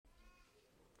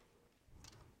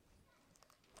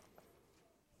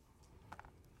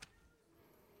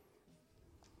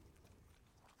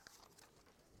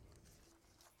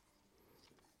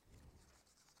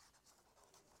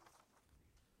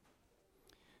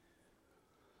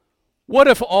What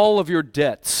if all of your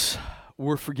debts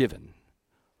were forgiven?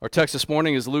 Our text this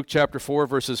morning is Luke chapter 4,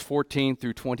 verses 14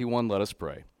 through 21. Let us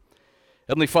pray.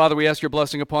 Heavenly Father, we ask your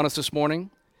blessing upon us this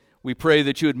morning. We pray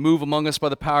that you would move among us by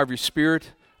the power of your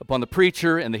Spirit, upon the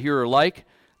preacher and the hearer alike,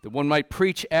 that one might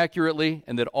preach accurately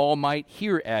and that all might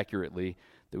hear accurately,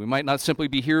 that we might not simply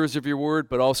be hearers of your word,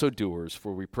 but also doers.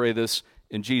 For we pray this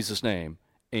in Jesus' name.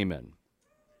 Amen.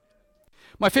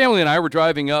 My family and I were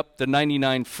driving up the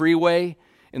 99 freeway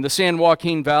in the San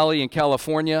Joaquin Valley in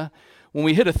California when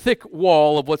we hit a thick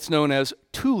wall of what's known as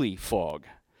Thule fog.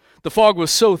 The fog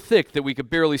was so thick that we could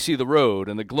barely see the road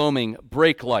and the gloaming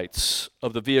brake lights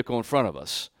of the vehicle in front of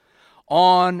us.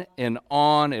 On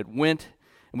it went,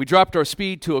 and we dropped our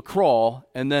speed to a crawl,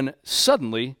 and then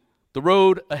suddenly the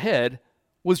road ahead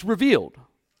was revealed.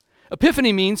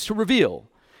 Epiphany means to reveal.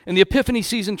 And the Epiphany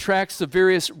season tracks the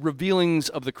various revealings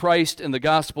of the Christ in the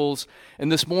Gospels,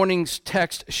 and this morning's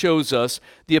text shows us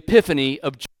the Epiphany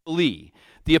of Jubilee.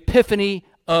 The Epiphany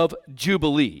of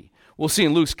Jubilee. We'll see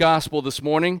in Luke's Gospel this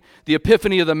morning the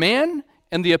Epiphany of the man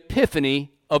and the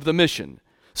Epiphany of the mission.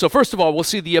 So first of all, we'll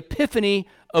see the Epiphany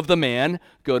of the man.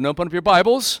 Go and open up your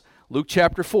Bibles. Luke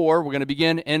chapter 4, we're going to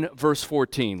begin in verse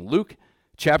 14. Luke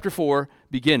chapter 4,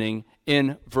 beginning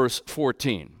in verse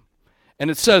 14.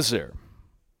 And it says there,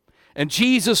 "And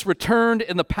Jesus returned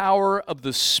in the power of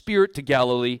the Spirit to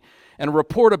Galilee, and a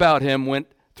report about him went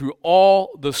through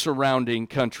all the surrounding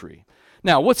country."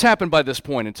 Now, what's happened by this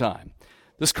point in time?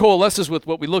 This coalesces with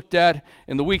what we looked at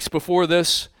in the weeks before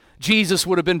this. Jesus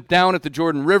would have been down at the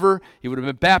Jordan River. He would have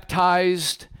been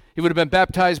baptized. He would have been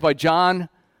baptized by John.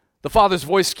 The Father's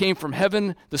voice came from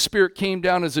heaven. The Spirit came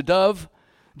down as a dove.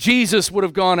 Jesus would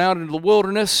have gone out into the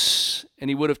wilderness, and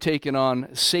he would have taken on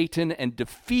Satan and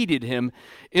defeated him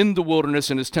in the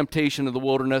wilderness, in his temptation of the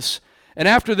wilderness. And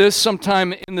after this,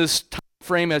 sometime in this time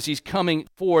frame, as he's coming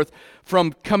forth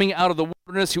from coming out of the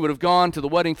wilderness, he would have gone to the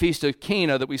wedding feast of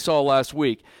Cana that we saw last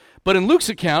week. But in Luke's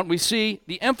account, we see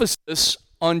the emphasis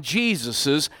on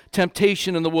Jesus'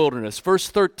 temptation in the wilderness. Verse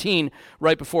 13,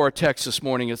 right before our text this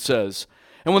morning, it says,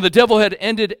 "And when the devil had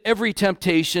ended every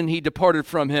temptation, he departed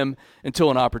from him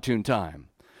until an opportune time."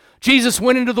 Jesus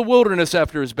went into the wilderness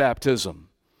after his baptism.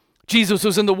 Jesus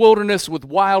was in the wilderness with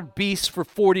wild beasts for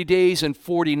 40 days and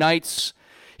 40 nights.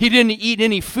 He didn't eat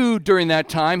any food during that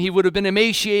time. He would have been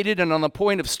emaciated and on the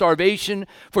point of starvation,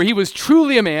 for he was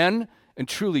truly a man and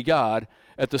truly God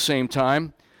at the same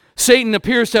time. Satan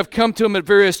appears to have come to him at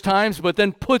various times, but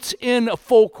then puts in a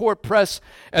full court press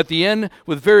at the end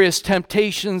with various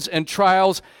temptations and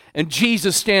trials, and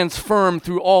Jesus stands firm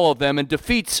through all of them and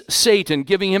defeats Satan,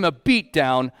 giving him a beat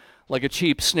down like a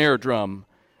cheap snare drum.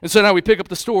 And so now we pick up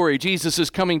the story. Jesus is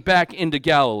coming back into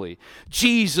Galilee.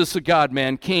 Jesus, the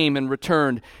God-man, came and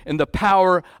returned in the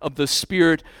power of the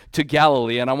Spirit to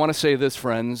Galilee. And I want to say this,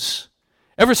 friends.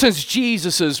 Ever since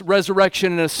Jesus'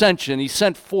 resurrection and ascension, he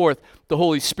sent forth the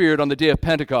Holy Spirit on the day of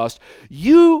Pentecost.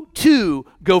 You too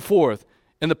go forth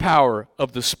in the power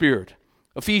of the Spirit.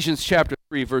 Ephesians chapter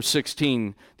 3, verse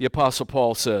 16, the Apostle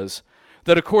Paul says,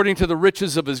 "That according to the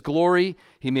riches of his glory,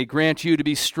 he may grant you to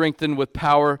be strengthened with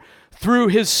power through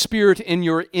his Spirit in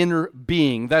your inner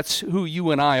being." That's who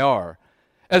you and I are.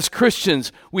 As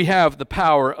Christians, we have the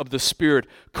power of the Spirit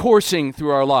coursing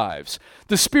through our lives.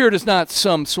 The Spirit is not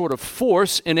some sort of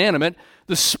force, inanimate.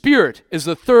 The Spirit is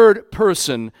the third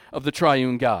person of the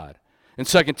triune God. In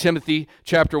 2 Timothy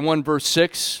chapter 1, verse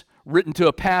 6, written to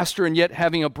a pastor and yet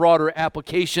having a broader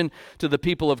application to the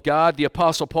people of God, the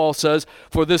Apostle Paul says,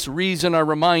 "For this reason I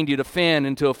remind you to fan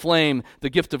into a flame the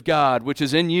gift of God, which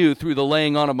is in you through the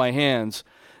laying on of my hands.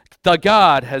 The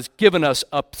God has given us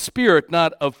a spirit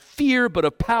not of fear, but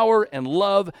of power and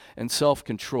love and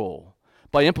self-control."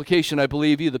 By implication, I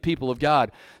believe you, the people of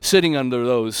God, sitting under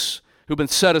those who've been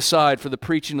set aside for the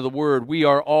preaching of the word, we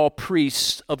are all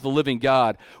priests of the living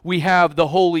God. We have the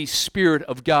Holy Spirit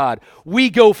of God. We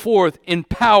go forth in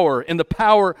power, in the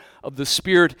power of the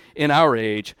Spirit in our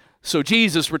age. So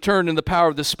Jesus returned in the power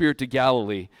of the Spirit to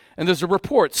Galilee, and there's a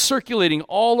report circulating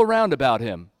all around about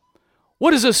him.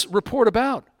 What is this report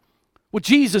about? Well,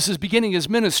 Jesus is beginning his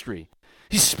ministry.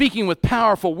 He's speaking with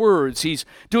powerful words. He's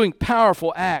doing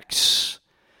powerful acts.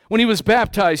 When he was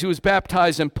baptized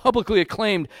and publicly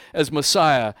acclaimed as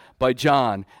Messiah by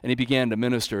John, and he began to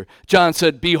minister. John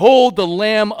said, "Behold the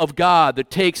Lamb of God that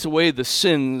takes away the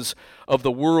sins of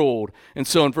the world." And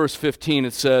so in verse 15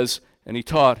 it says, "And he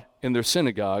taught in their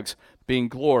synagogues, being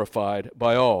glorified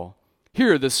by all."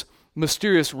 Here, this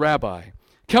mysterious rabbi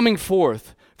coming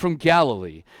forth from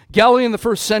Galilee. Galilee in the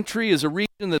first century is a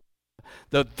region that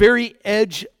the very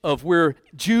edge of where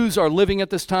Jews are living at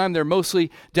this time. They're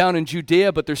mostly down in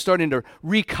Judea, but they're starting to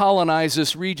recolonize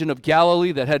this region of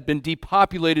Galilee that had been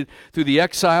depopulated through the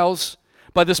exiles.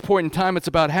 By this point in time, it's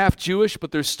about half Jewish,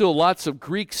 but there's still lots of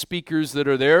Greek speakers that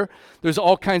are there. There's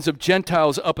all kinds of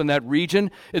Gentiles up in that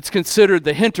region. It's considered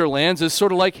the hinterlands. It's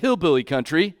sort of like hillbilly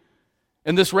country.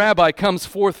 And this rabbi comes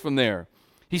forth from there.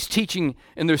 He's teaching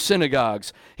in their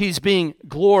synagogues. He's being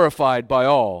glorified by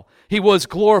all. He was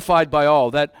glorified by all.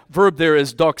 That verb there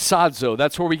is doxazo.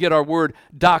 That's where we get our word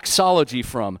doxology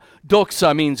from.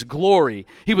 Doxa means glory.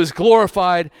 He was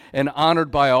glorified and honored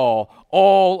by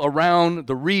all around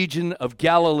the region of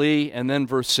Galilee. And then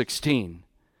verse 16.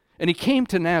 And he came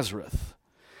to Nazareth,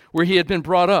 where he had been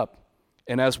brought up.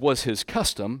 And as was his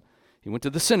custom, he went to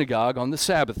the synagogue on the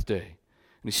Sabbath day.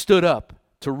 And he stood up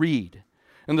to read.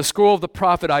 And the scroll of the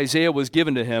prophet Isaiah was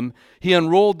given to him. He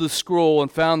unrolled the scroll and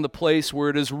found the place where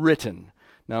it is written.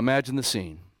 Now imagine the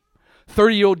scene.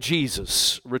 30-year-old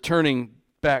Jesus returning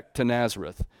back to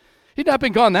Nazareth. He'd not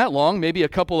been gone that long, maybe a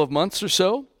couple of months or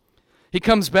so. He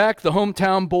comes back, the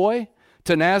hometown boy,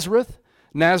 to Nazareth.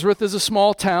 Nazareth is a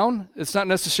small town. It's not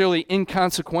necessarily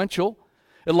inconsequential.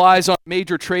 It lies on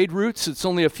major trade routes. It's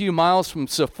only a few miles from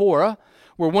Sephora,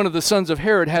 where one of the sons of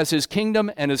Herod has his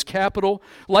kingdom and his capital.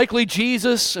 Likely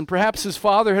Jesus and perhaps his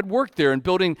father had worked there in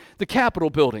building the capital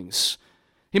buildings.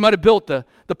 He might have built the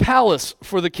palace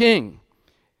for the king.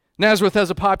 Nazareth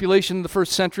has a population in the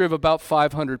first century of about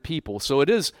 500 people, so it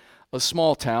is a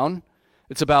small town.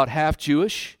 It's about half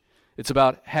Jewish. It's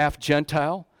about half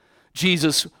Gentile.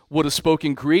 Jesus would have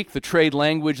spoken Greek, the trade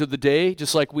language of the day,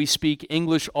 just like we speak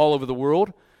English all over the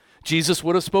world. Jesus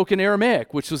would have spoken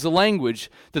Aramaic, which was the language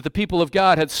that the people of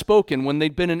God had spoken when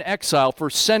they'd been in exile for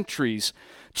centuries.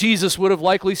 Jesus would have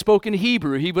likely spoken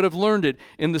Hebrew. He would have learned it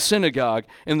in the synagogue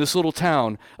in this little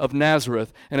town of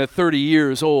Nazareth. And at 30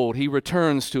 years old, he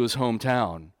returns to his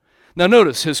hometown. Now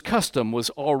notice, his custom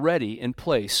was already in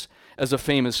place as a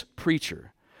famous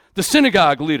preacher. The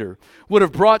synagogue leader would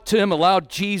have brought to him, allowed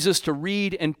Jesus to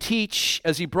read and teach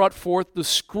as he brought forth the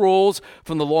scrolls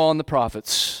from the law and the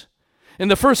prophets. In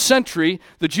the first century,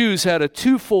 the Jews had a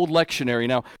twofold lectionary.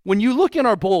 Now, when you look in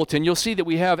our bulletin, you'll see that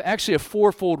we have actually a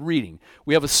fourfold reading.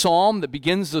 We have a psalm that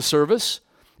begins the service,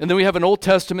 and then we have an Old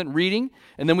Testament reading,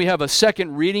 and then we have a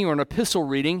second reading or an epistle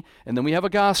reading, and then we have a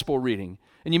gospel reading.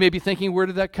 And you may be thinking, where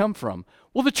did that come from?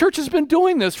 Well, the church has been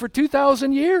doing this for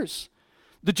 2,000 years.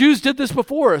 The Jews did this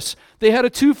before us. They had a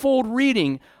twofold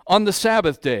reading on the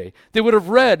Sabbath day. They would have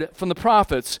read from the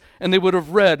prophets, and they would have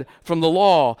read from the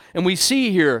law. And we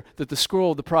see here that the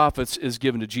scroll of the prophets is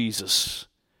given to Jesus.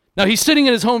 Now, he's sitting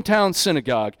in his hometown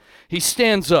synagogue. He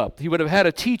stands up. He would have had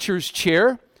a teacher's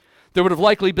chair. There would have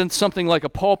likely been something like a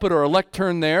pulpit or a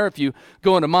lectern there. If you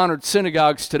go into modern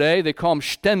synagogues today, they call them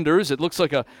stenders. It looks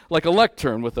like a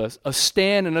lectern with a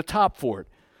stand and a top for it.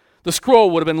 The scroll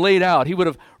would have been laid out. He would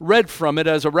have read from it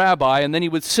as a rabbi, and then he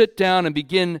would sit down and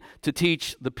begin to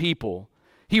teach the people.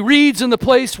 He reads in the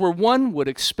place where one would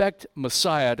expect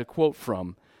Messiah to quote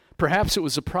from. Perhaps it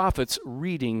was the prophet's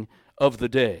reading of the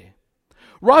day.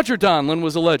 Roger Donlin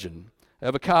was a legend. I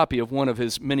have a copy of one of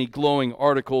his many glowing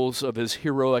articles of his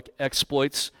heroic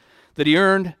exploits that he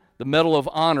earned the Medal of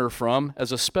Honor from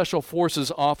as a Special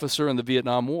Forces officer in the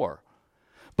Vietnam War.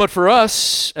 But for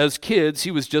us, as kids, he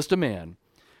was just a man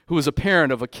who was a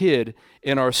parent of a kid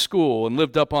in our school and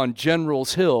lived up on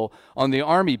General's Hill on the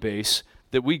army base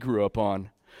that we grew up on.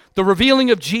 The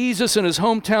revealing of Jesus in his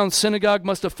hometown synagogue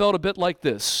must have felt a bit like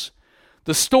this.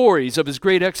 The stories of his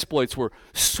great exploits were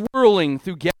swirling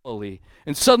through Galilee,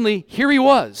 and suddenly here he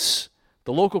was,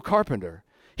 the local carpenter.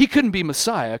 He couldn't be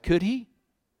Messiah, could he?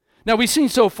 Now we've seen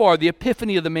so far the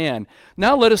epiphany of the man.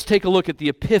 Now let us take a look at the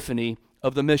epiphany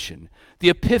of the mission. The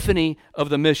epiphany of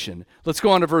the mission. Let's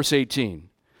go on to verse 18.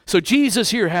 So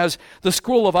Jesus here has the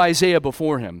scroll of Isaiah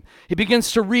before him. He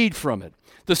begins to read from it.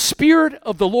 The Spirit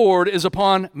of the Lord is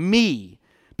upon me,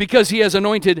 because he has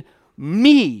anointed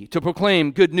me to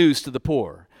proclaim good news to the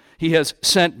poor. He has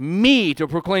sent me to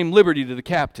proclaim liberty to the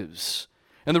captives,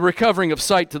 and the recovering of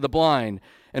sight to the blind,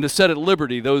 and to set at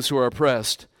liberty those who are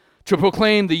oppressed, to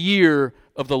proclaim the year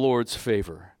of the Lord's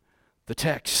favor. The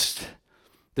text.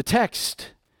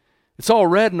 It's all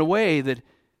read in a way that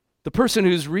the person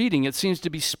who's reading it seems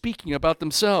to be speaking about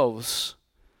themselves.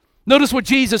 Notice what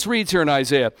Jesus reads here in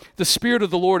Isaiah. The Spirit of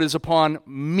the Lord is upon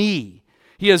me.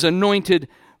 He has anointed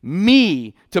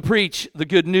me to preach the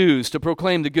good news, to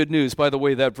proclaim the good news. By the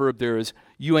way, that verb there is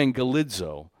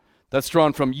euangelizo. That's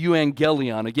drawn from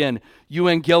euangelion. Again,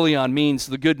 euangelion means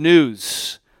the good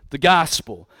news, the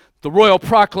gospel, the royal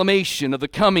proclamation of the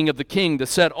coming of the King to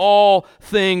set all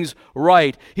things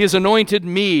right. He has anointed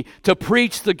me to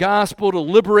preach the gospel, to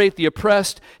liberate the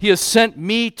oppressed. He has sent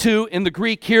me to, in the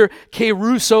Greek here,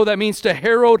 kerusso, that means to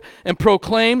herald and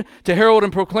proclaim. To herald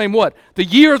and proclaim what? The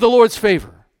year of the Lord's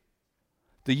favor.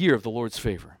 The year of the Lord's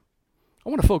favor. I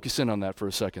want to focus in on that for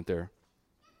a second there.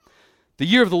 The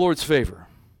year of the Lord's favor.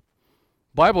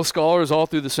 Bible scholars all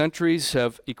through the centuries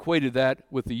have equated that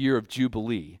with the year of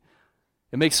Jubilee.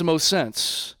 It makes the most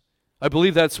sense. I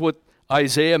believe that's what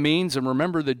Isaiah means. And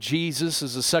remember that Jesus,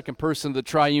 as the second person of the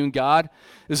triune God,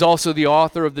 is also the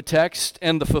author of the text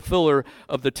and the fulfiller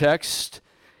of the text.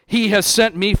 He has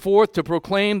sent me forth to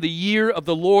proclaim the year of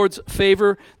the Lord's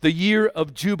favor, the year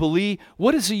of Jubilee.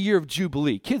 What is the year of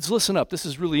Jubilee? Kids, listen up. This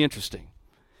is really interesting.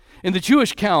 In the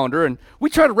Jewish calendar, and we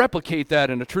try to replicate that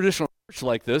in a traditional church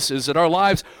like this, is that our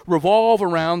lives revolve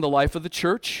around the life of the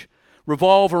church,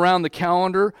 revolve around the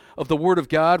calendar of the Word of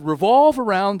God, revolve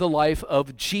around the life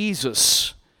of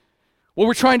Jesus. What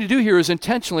we're trying to do here is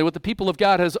intentionally what the people of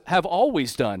God have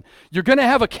always done. You're going to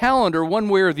have a calendar one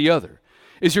way or the other.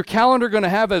 Is your calendar going to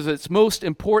have as its most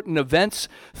important events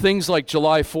things like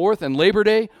July 4th and Labor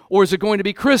Day, or is it going to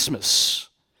be Christmas?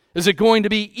 Is it going to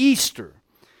be Easter?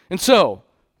 And so,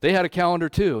 they had a calendar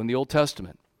too in the Old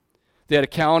Testament. They had a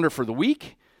calendar for the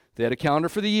week. They had a calendar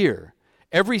for the year.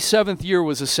 Every seventh year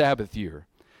was a Sabbath year.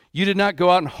 You did not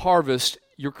go out and harvest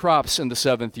your crops in the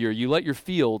seventh year. You let your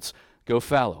fields go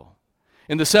fallow.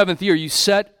 In the seventh year, you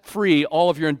set free all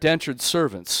of your indentured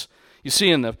servants. You see,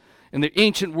 in the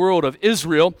ancient world of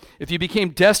Israel, if you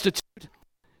became destitute,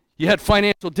 you had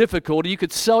financial difficulty, you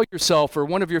could sell yourself or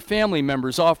one of your family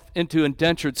members off into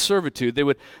indentured servitude. They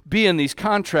would be in these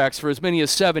contracts for as many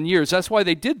as 7 years. That's why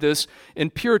they did this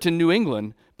in Puritan New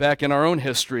England back in our own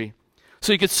history.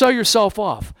 So you could sell yourself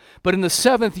off. But in the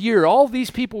seventh year, all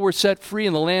these people were set free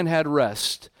and the land had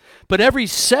rest. But every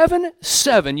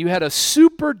 7/7, you had a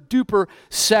super-duper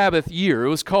Sabbath year. It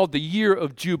was called the year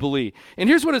of Jubilee. And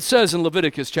here's what it says in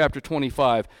Leviticus chapter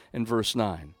 25 and verse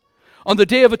 9. On the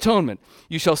day of atonement,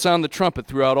 you shall sound the trumpet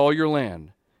throughout all your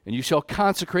land, and you shall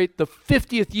consecrate the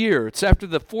 50th year. It's after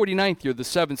the 49th year, the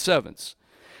 7 sevens.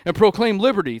 And proclaim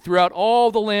liberty throughout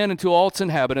all the land and to all its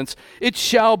inhabitants. It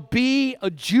shall be a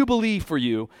jubilee for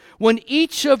you, when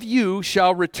each of you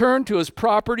shall return to his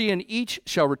property, and each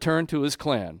shall return to his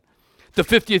clan. The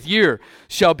 50th year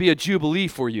shall be a jubilee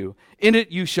for you. In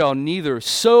it you shall neither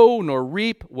sow nor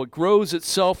reap what grows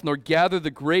itself, nor gather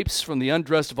the grapes from the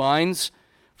undressed vines,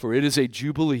 for it is a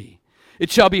jubilee.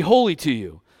 It shall be holy to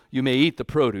you. You may eat the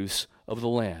produce of the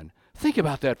land. Think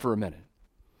about that for a minute.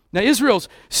 Now Israel's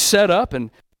set up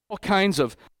and all kinds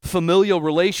of familial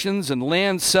relations and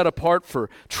lands set apart for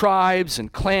tribes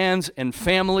and clans and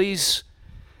families.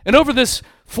 And over this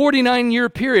 49-year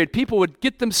period, people would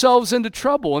get themselves into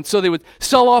trouble, and so they would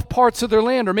sell off parts of their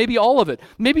land, or maybe all of it.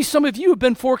 Maybe some of you have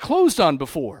been foreclosed on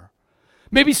before.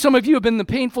 Maybe some of you have been in the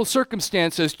painful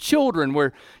circumstance as children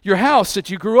where your house that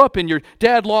you grew up in, your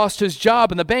dad lost his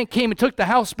job and the bank came and took the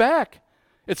house back.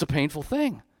 It's a painful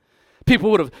thing.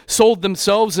 People would have sold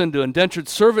themselves into indentured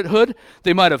servanthood.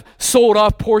 They might have sold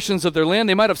off portions of their land.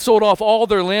 They might have sold off all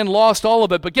their land, lost all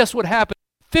of it. But guess what happened?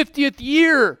 50th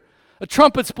year, a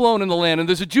trumpet's blown in the land, and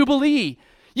there's a jubilee.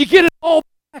 You get it all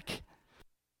back.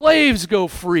 Slaves go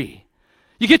free.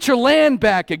 You get your land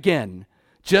back again,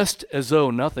 just as though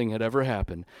nothing had ever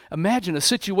happened. Imagine a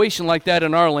situation like that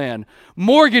in our land.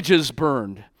 Mortgages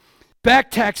burned, back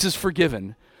taxes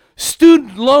forgiven,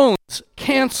 student loans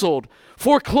canceled,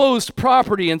 foreclosed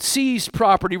property and seized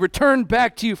property returned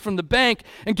back to you from the bank.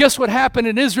 And guess what happened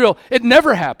in Israel? It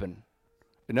never happened.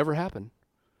 It never happened.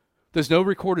 There's no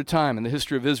recorded time in the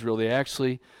history of Israel they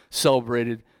actually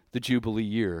celebrated the Jubilee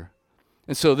year.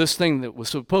 And so this thing that was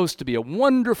supposed to be a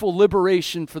wonderful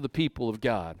liberation for the people of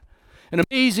God, an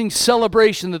amazing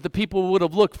celebration that the people would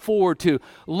have looked forward to,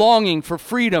 longing for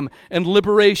freedom and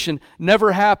liberation,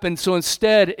 never happened. So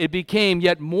instead, it became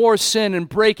yet more sin and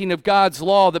breaking of God's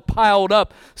law that piled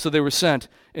up. So they were sent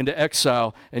into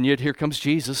exile. And yet here comes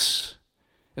Jesus.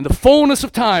 In the fullness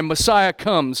of time, Messiah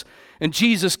comes. And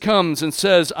Jesus comes and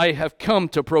says, I have come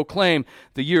to proclaim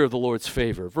the year of the Lord's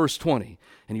favor. Verse 20,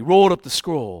 and he rolled up the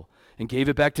scroll and gave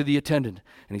it back to the attendant,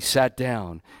 and he sat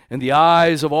down, and the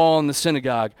eyes of all in the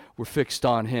synagogue were fixed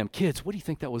on him. Kids, what do you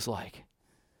think that was like?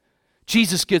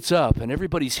 Jesus gets up, and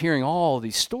everybody's hearing all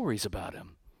these stories about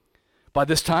him. By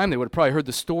this time, they would have probably heard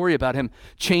the story about him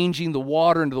changing the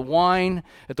water into the wine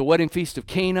at the wedding feast of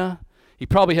Cana. He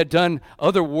probably had done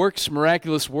other works,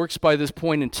 miraculous works by this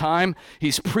point in time.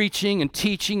 He's preaching and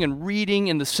teaching and reading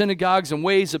in the synagogues in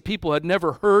ways that people had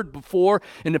never heard before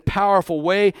in a powerful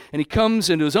way. And he comes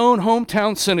into his own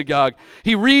hometown synagogue.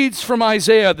 He reads from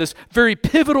Isaiah, this very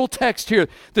pivotal text here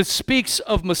that speaks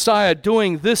of Messiah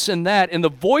doing this and that in the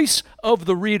voice of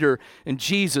the reader. And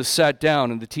Jesus sat down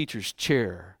in the teacher's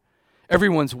chair.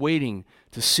 Everyone's waiting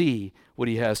to see what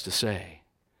he has to say.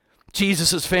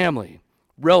 Jesus' family,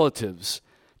 relatives,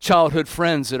 childhood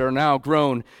friends that are now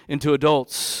grown into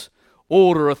adults,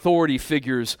 older authority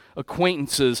figures,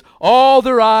 acquaintances, all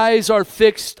their eyes are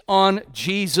fixed on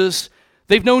Jesus.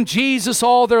 They've known Jesus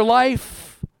all their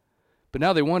life, but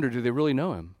now they wonder, do they really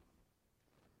know him?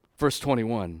 Verse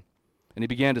 21, and he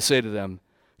began to say to them,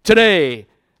 today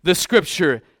the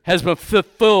scripture has been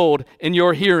fulfilled in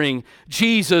your hearing.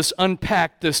 Jesus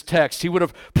unpacked this text. He would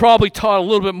have probably taught a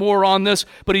little bit more on this,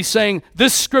 but he's saying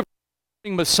this scripture,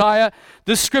 Messiah,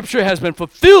 this scripture has been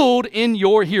fulfilled in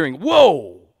your hearing.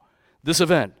 Whoa! This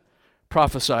event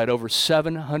prophesied over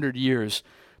 700 years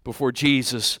before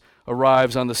Jesus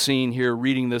arrives on the scene here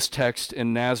reading this text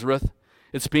in Nazareth.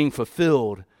 It's being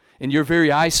fulfilled in your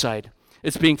very eyesight.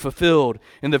 It's being fulfilled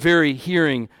in the very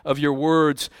hearing of your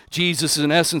words. Jesus,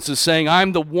 in essence, is saying,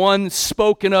 I'm the one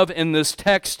spoken of in this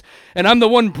text, and I'm the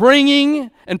one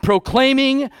bringing and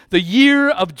proclaiming the year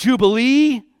of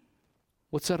Jubilee.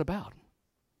 What's that about?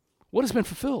 What has been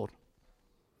fulfilled?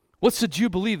 What's the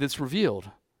Jubilee that's revealed?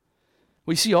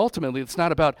 We see ultimately it's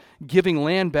not about giving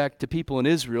land back to people in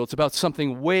Israel. It's about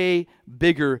something way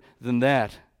bigger than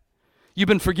that. You've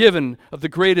been forgiven of the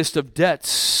greatest of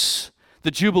debts.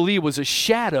 The Jubilee was a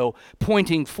shadow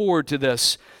pointing forward to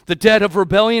this. The debt of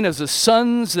rebellion as the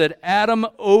sons that Adam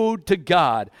owed to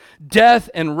God. Death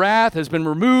and wrath has been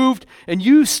removed, and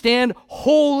you stand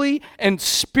holy and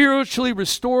spiritually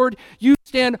restored. You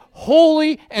stand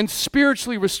holy and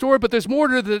spiritually restored, but there's more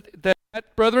to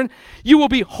that, brethren. You will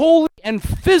be holy and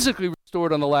physically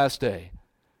restored on the last day.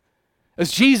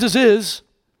 As Jesus is,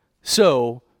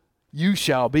 so you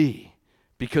shall be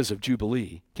because of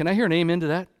Jubilee. Can I hear an amen to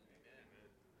that?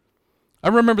 I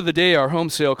remember the day our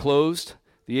home sale closed.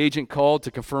 The agent called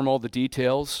to confirm all the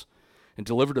details and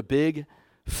delivered a big,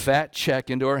 fat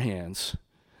check into our hands.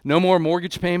 No more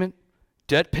mortgage payment,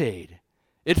 debt paid.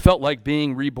 It felt like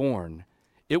being reborn.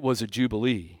 It was a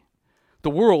Jubilee.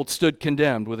 The world stood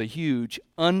condemned with a huge,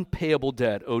 unpayable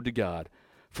debt owed to God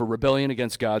for rebellion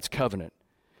against God's covenant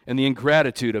and the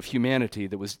ingratitude of humanity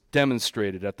that was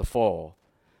demonstrated at the fall.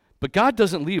 But God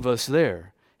doesn't leave us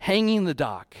there, hanging in the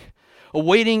dock,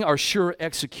 awaiting our sure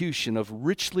execution of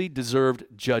richly deserved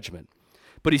judgment.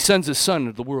 But he sends his Son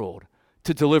into the world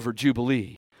to deliver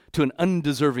Jubilee to an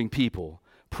undeserving people.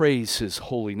 Praise his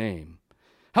holy name.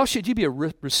 How should you be a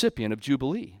recipient of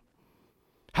Jubilee?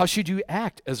 How should you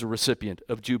act as a recipient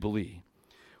of Jubilee?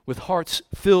 With hearts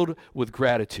filled with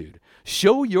gratitude.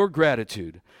 Show your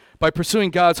gratitude by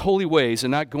pursuing God's holy ways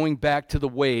and not going back to the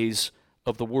ways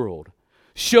of the world.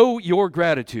 Show your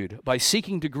gratitude by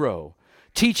seeking to grow,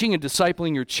 teaching and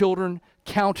discipling your children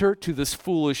counter to this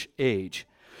foolish age.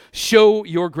 Show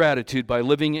your gratitude by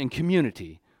living in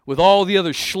community with all the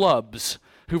other schlubs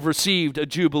who've received a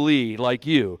Jubilee like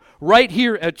you, right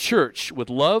here at church with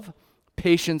love,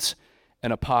 patience,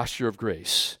 and a posture of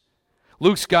grace.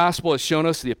 Luke's gospel has shown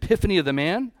us the epiphany of the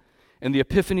man and the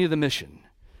epiphany of the mission.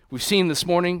 We've seen this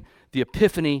morning the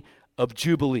epiphany of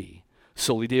Jubilee.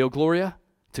 Soli Deo Gloria,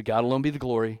 to God alone be the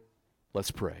glory.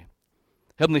 Let's pray.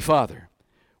 Heavenly Father,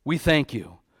 we thank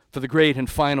you for the great and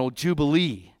final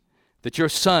Jubilee that your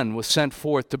Son was sent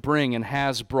forth to bring and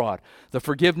has brought, the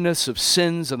forgiveness of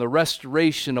sins and the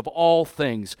restoration of all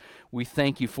things. We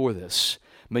thank you for this.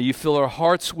 May you fill our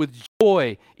hearts with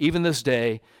joy even this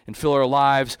day and fill our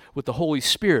lives with the Holy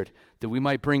Spirit that we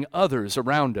might bring others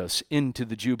around us into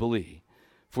the Jubilee.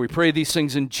 For we pray these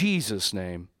things in Jesus'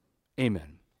 name.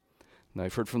 Amen. Now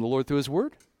you've heard from the Lord through his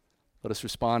word. Let us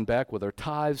respond back with our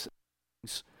tithes,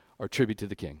 our tribute to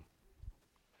the King.